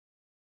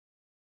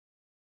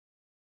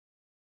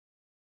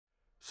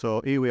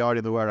So here we are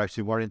in the warehouse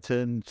in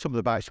Warrington. Some of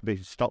the bikes will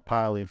be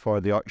stockpiling for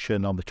the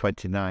auction on the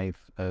 29th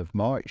of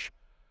March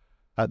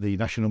at the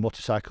National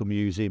Motorcycle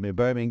Museum in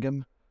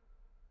Birmingham.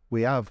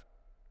 We have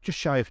just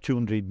shy of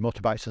 200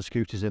 motorbikes and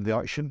scooters in the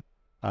auction.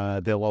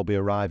 They'll all be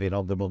arriving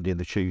on the Monday and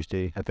the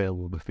Tuesday,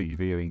 available for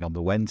viewing on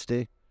the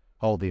Wednesday.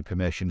 All the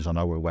information is on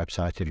our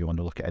website if you want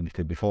to look at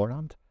anything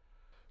beforehand.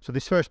 So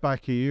this first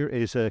bike here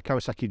is a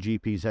Kawasaki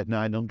GP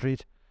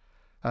Z900.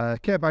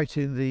 Came out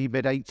in the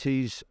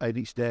mid-80s, and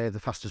it's there the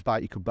fastest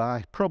bike you could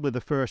buy. Probably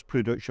the first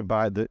production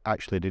bike that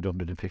actually did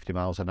 150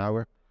 miles an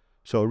hour.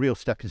 So a real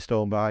stepping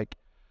stone bike.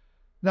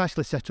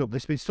 Nicely set up.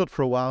 This has been stood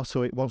for a while,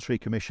 so it wants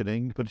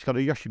recommissioning, but it's got a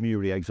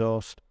Yoshimuri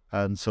exhaust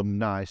and some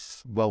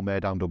nice,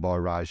 well-made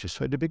handlebar risers.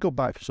 So it'd be a good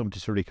bike for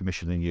somebody to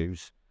recommission and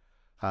use.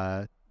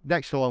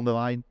 Next along the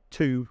line,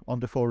 two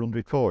Honda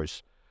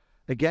 404s.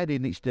 Again,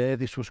 in its day,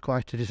 this was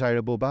quite a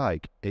desirable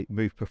bike. It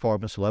moved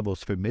performance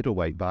levels for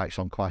middleweight bikes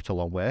on quite a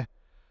long way.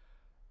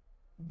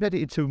 Made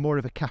it into more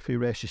of a cafe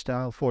racer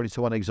style,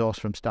 4-into-1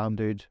 exhaust from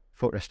standard,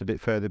 footrest a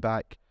bit further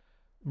back.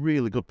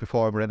 Really good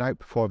performer and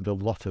outperformed a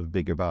lot of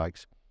bigger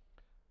bikes.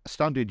 A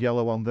standard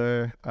yellow one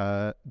there.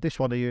 This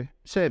one here,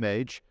 same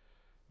age.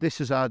 This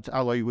has had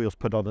alloy wheels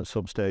put on at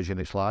some stage in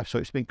its life, so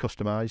it's been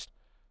customised.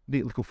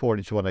 Neat little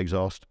 4-into-1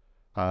 exhaust.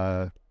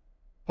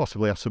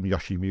 Possibly has some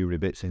Yoshimuri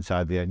bits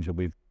inside the engine.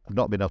 We've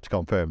not been able to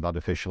confirm that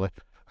officially.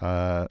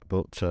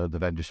 But the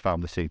vendors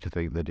family seem to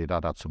think that it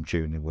had some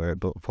tuning work,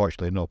 but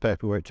unfortunately no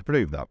paperwork to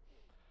prove that.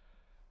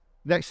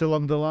 Next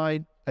along the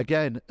line,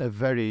 again, a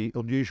very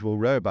unusual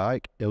rare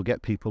bike. It'll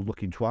get people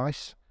looking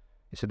twice.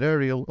 It's an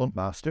Ariel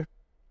Huntmaster,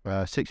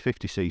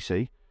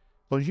 650cc.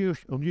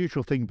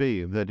 Unusual thing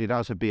being that it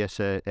has a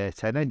BSA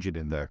A10 engine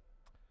in there.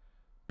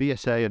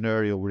 BSA and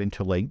Ariel were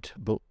interlinked,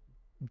 but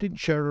didn't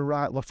share a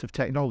right lot of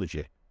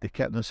technology. They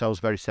kept themselves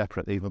very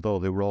separate, even though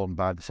they were owned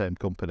by the same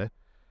company.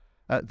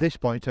 At this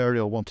point,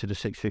 Ariel wanted a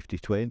 650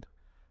 twin.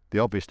 The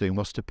obvious thing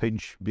was to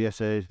pinch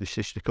BSA, the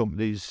sister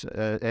company's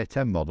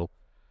A10 model.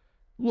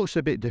 Looks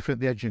a bit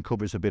different. The engine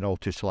covers have been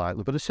altered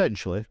slightly, but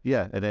essentially,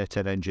 yeah, an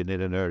A10 engine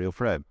in an Ariel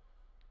frame.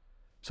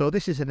 So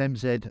this is an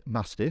MZ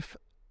Mastiff.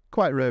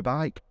 Quite a rare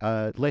bike.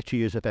 Later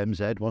years of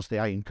MZ, once the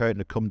Iron Curtain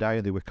had come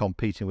down, they were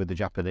competing with the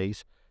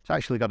Japanese. It's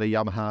actually got a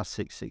Yamaha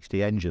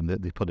 660 engine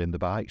that they put in the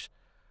bikes,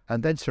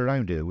 and then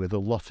surrounded with a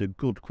lot of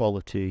good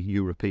quality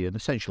European,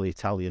 essentially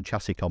Italian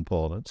chassis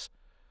components.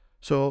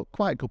 So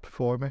quite a good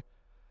performer.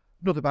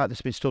 Another bike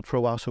that's been stood for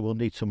a while, so we'll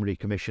need some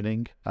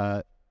recommissioning.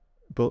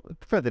 But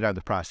further down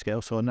the price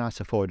scale, so a nice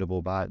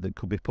affordable bike that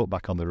could be put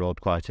back on the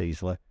road quite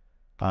easily.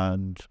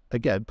 And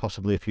again,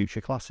 possibly a future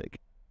classic.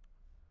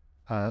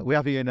 We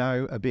have here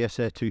now a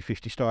BSA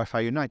 250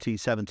 Starfire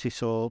 1970,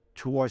 so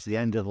towards the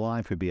end of the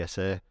line for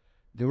BSA.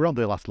 They were on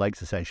their last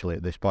legs essentially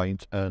at this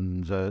point,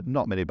 and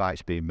not many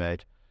bikes being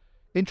made.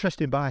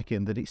 Interesting bike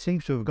in that it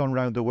seems to have gone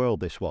around the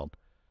world, this one.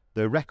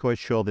 The records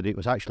show that it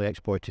was actually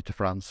exported to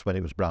France when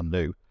it was brand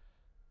new.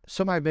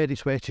 Somehow made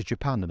its way to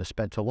Japan and has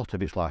spent a lot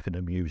of its life in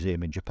a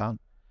museum in Japan.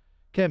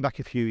 Came back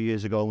a few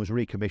years ago and was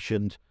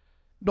recommissioned,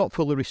 not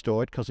fully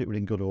restored because it was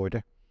in good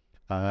order.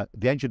 The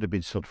engine had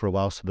been stood for a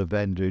while, so the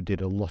vendor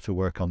did a lot of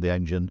work on the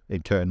engine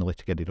internally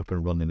to get it up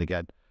and running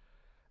again.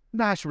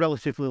 Nice,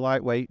 relatively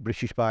lightweight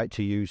British bike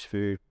to use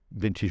for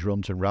vintage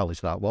runs and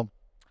rallies, that one.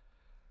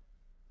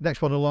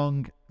 Next one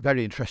along,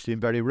 very interesting,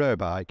 very rare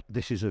bike.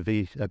 This is a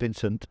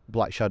Vincent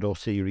Black Shadow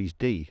Series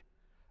D.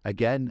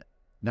 Again,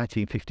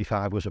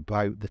 1955 was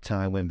about the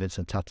time when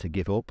Vincent had to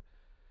give up.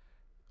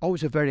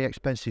 Always a very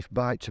expensive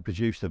bike to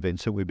produce the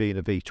Vincent, with being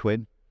a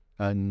V-twin,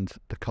 and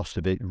the cost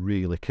of it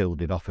really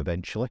killed it off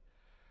eventually.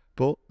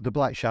 But the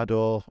Black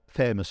Shadow,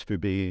 famous for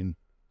being,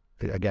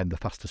 again, the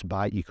fastest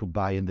bike you could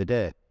buy in the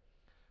day.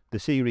 The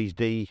Series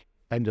D,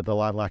 end of the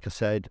line, like I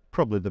said,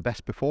 probably the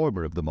best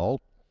performer of them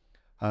all.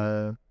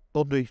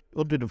 Only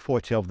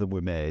 140 of them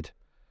were made.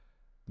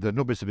 The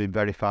numbers have been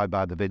verified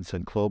by the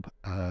Vincent Club.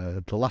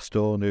 The last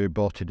owner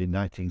bought it in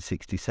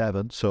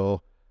 1967,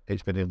 so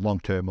it's been in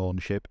long-term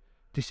ownership.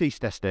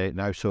 Deceased estate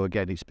now, so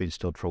again, it's been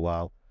stood for a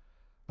while.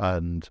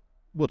 And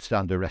would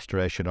stand a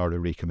restoration or a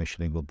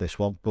recommissioning with this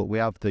one, but we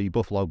have the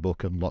Buffalo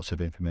book and lots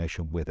of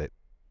information with it.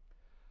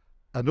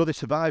 Another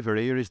survivor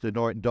here is the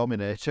Norton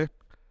Dominator.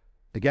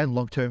 Again,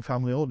 long-term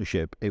family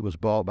ownership. It was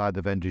bought by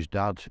the vendor's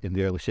dad in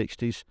the early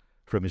 60s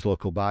from his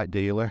local bike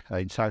dealer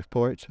in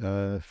Southport,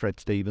 Fred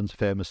Stevens,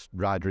 famous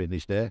rider in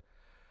his day.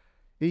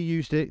 He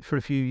used it for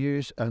a few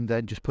years and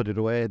then just put it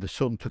away. The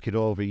son took it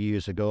over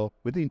years ago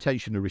with the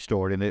intention of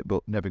restoring it,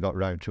 but never got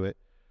round to it.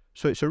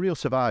 So it's a real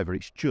survivor.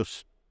 It's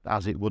just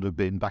as it would have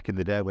been back in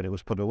the day when it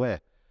was put away.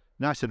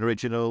 Nice and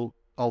original,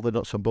 all the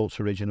nuts and bolts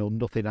original,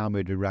 nothing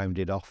hammered or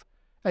rounded off.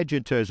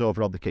 Engine turns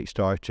over on the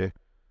Kickstarter,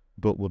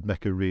 but would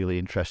make a really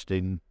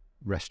interesting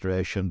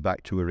restoration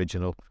back to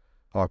original,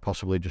 or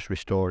possibly just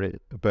restore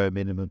it, a bare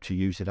minimum, to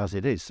use it as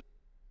it is.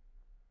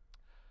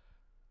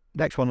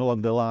 Next one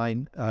along the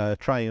line,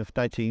 Triumph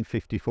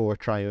 1954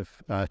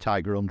 Triumph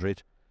Tiger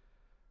 100.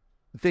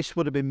 This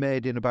would have been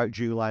made in about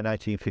July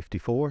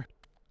 1954.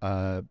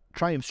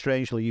 Triumph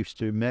strangely used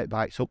to make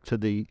bikes up to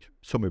the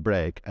summer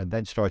break and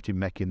then started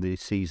making the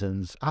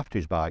seasons after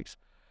his bikes.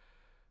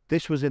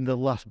 This was in the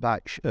last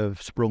batch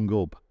of sprung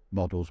up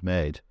models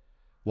made.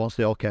 Once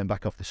they all came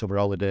back off the summer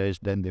holidays,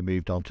 then they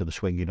moved on to the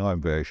swinging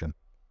arm version.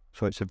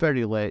 So it's a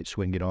very late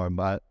swinging arm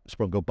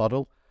sprung up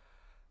model.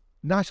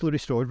 Nicely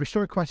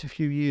restored quite a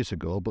few years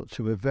ago, but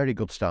to a very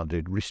good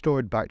standard,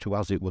 restored back to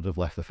as it would have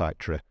left the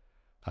factory.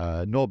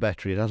 No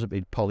better, it hasn't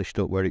been polished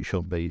up where it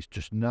should be. It's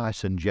just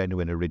nice and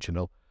genuine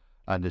original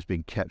and has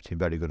been kept in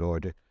very good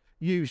order.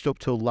 Used up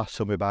till last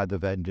summer by the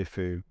vendor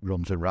for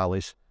runs and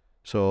rallies.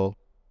 So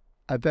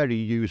a very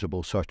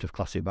usable sort of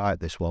classic bike,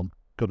 this one.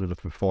 Good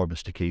enough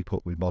performance to keep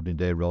up with modern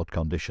day road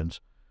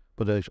conditions,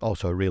 but it's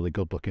also a really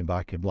good looking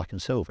bike in black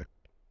and silver.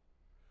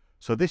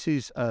 So this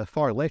is a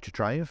far later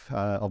Triumph.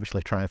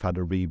 Obviously Triumph had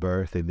a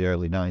rebirth in the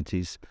early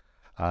 90s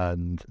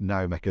and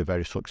now make a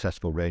very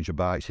successful range of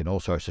bikes in all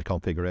sorts of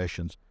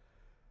configurations.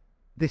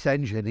 This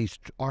engine is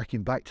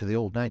arcing back to the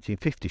old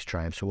 1950s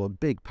Triumph, so a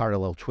big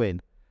parallel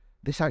twin.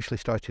 This actually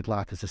started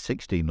life as a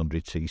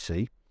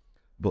 1600cc,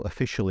 but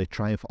officially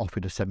Triumph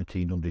offered a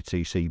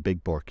 1700cc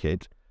big bore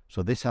kit,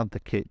 so this had the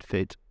kit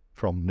fit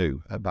from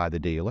new by the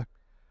dealer.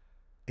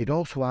 It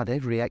also had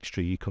every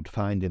extra you could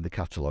find in the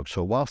catalogue,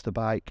 so whilst the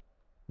bike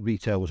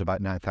retail was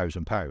about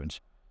 £9,000,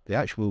 the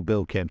actual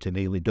bill came to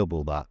nearly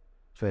double that.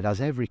 So it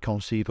has every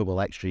conceivable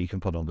extra you can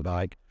put on the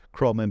bike: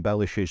 chrome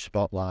embellishes,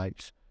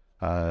 spotlights,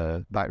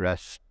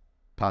 backrest,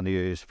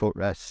 panniers,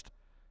 footrest,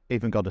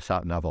 even got a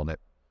sat nav on it.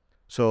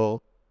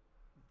 So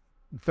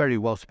very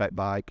well spec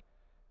bike.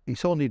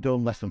 It's only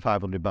done less than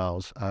 500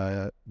 miles.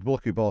 The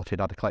bloke who bought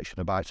it had a collection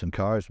of bikes and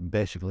cars and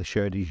basically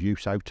shared his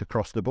use out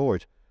across the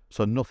board.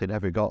 So nothing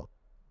ever got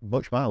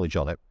much mileage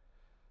on it.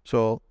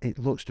 So it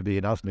looks to be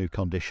in as new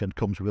condition,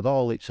 comes with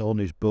all its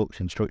owner's books,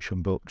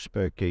 instruction books,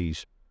 spare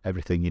keys,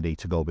 everything you need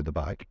to go with the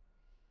bike.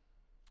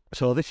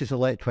 So this is a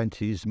late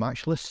 20s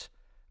matchless,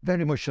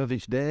 very much of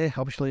its day.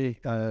 Obviously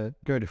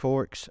girder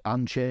forks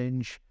and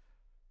change,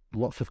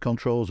 lots of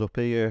controls up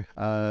here.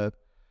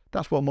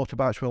 That's what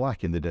motorbikes were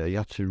like in the day. You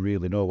had to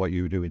really know what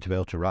you were doing to be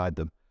able to ride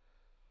them.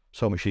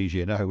 So much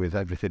easier now with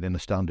everything in a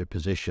standard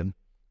position.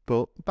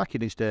 But back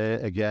in its day,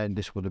 again,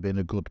 this would have been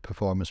a good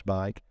performance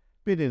bike.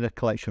 Been in a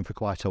collection for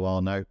quite a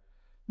while now.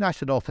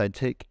 Nice and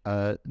authentic,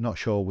 not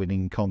sure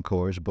winning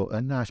concours, but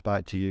a nice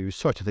bike to use.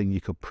 Sort of thing you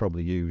could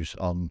probably use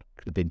on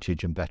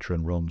vintage and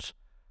veteran runs.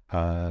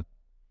 But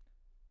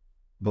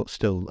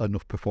still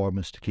enough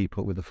performance to keep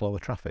up with the flow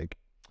of traffic.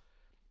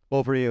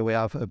 Over here we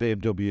have a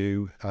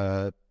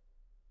BMW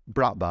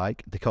brat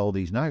bike, they call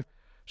these now.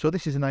 So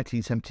this is a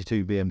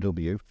 1972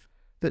 BMW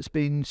that's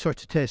been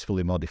sort of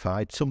tastefully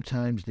modified.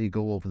 Sometimes they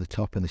go over the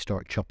top and they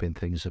start chopping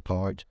things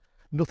apart.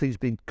 Nothing's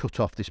been cut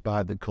off this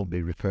bike that couldn't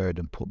be repaired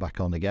and put back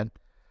on again.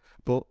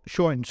 But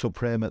shortened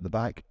subframe at the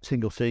back,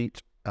 single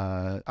seat,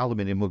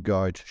 aluminium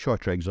mudguard,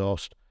 shorter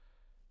exhaust,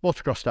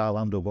 motocross style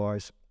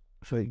handlebars.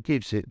 So it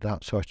gives it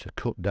that sort of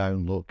cut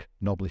down look,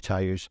 knobbly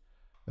tyres.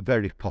 A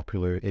very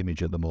popular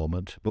image at the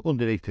moment. But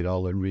underneath it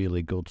all, a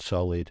really good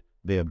solid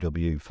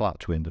BMW flat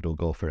twin that'll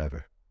go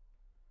forever.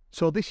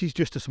 So this is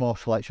just a small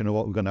selection of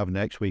what we're going to have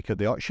next week at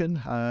the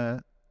auction.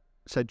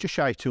 So just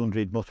shy of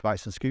 200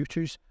 motorbikes and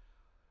scooters.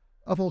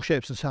 Of all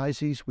shapes and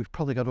sizes, we've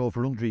probably got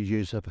over 100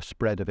 years of a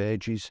spread of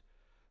ages.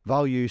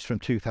 Values from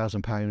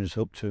 £2,000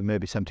 up to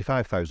maybe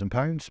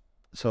 £75,000.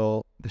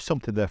 So there's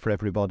something there for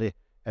everybody,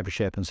 every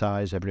shape and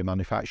size, every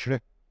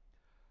manufacturer.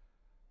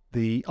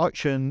 The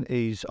auction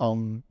is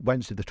on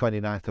Wednesday the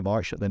 29th of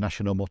March at the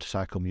National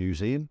Motorcycle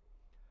Museum.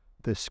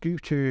 The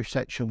scooter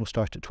section will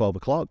start at 12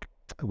 o'clock,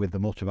 with the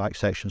motorbike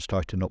section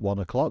starting at 1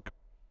 o'clock.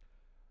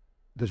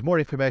 There's more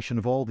information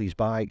of all these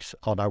bikes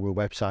on our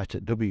website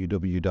at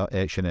www.h&h.co.uk.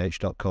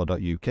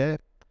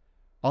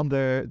 On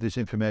there, there's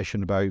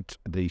information about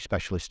the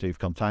specialists who've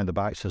consigned the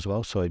bikes as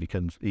well, so you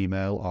can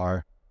email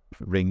or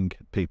ring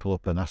people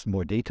up and ask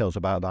more details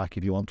about a bike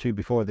if you want to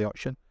before the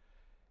auction.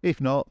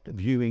 If not,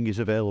 viewing is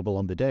available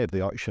on the day of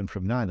the auction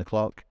from 9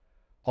 o'clock.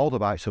 All the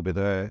bikes will be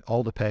there,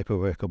 all the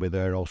paperwork will be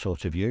there also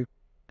to view.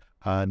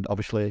 And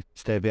obviously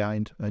stay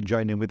behind and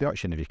join in with the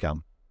auction if you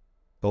can.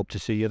 Hope to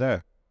see you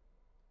there.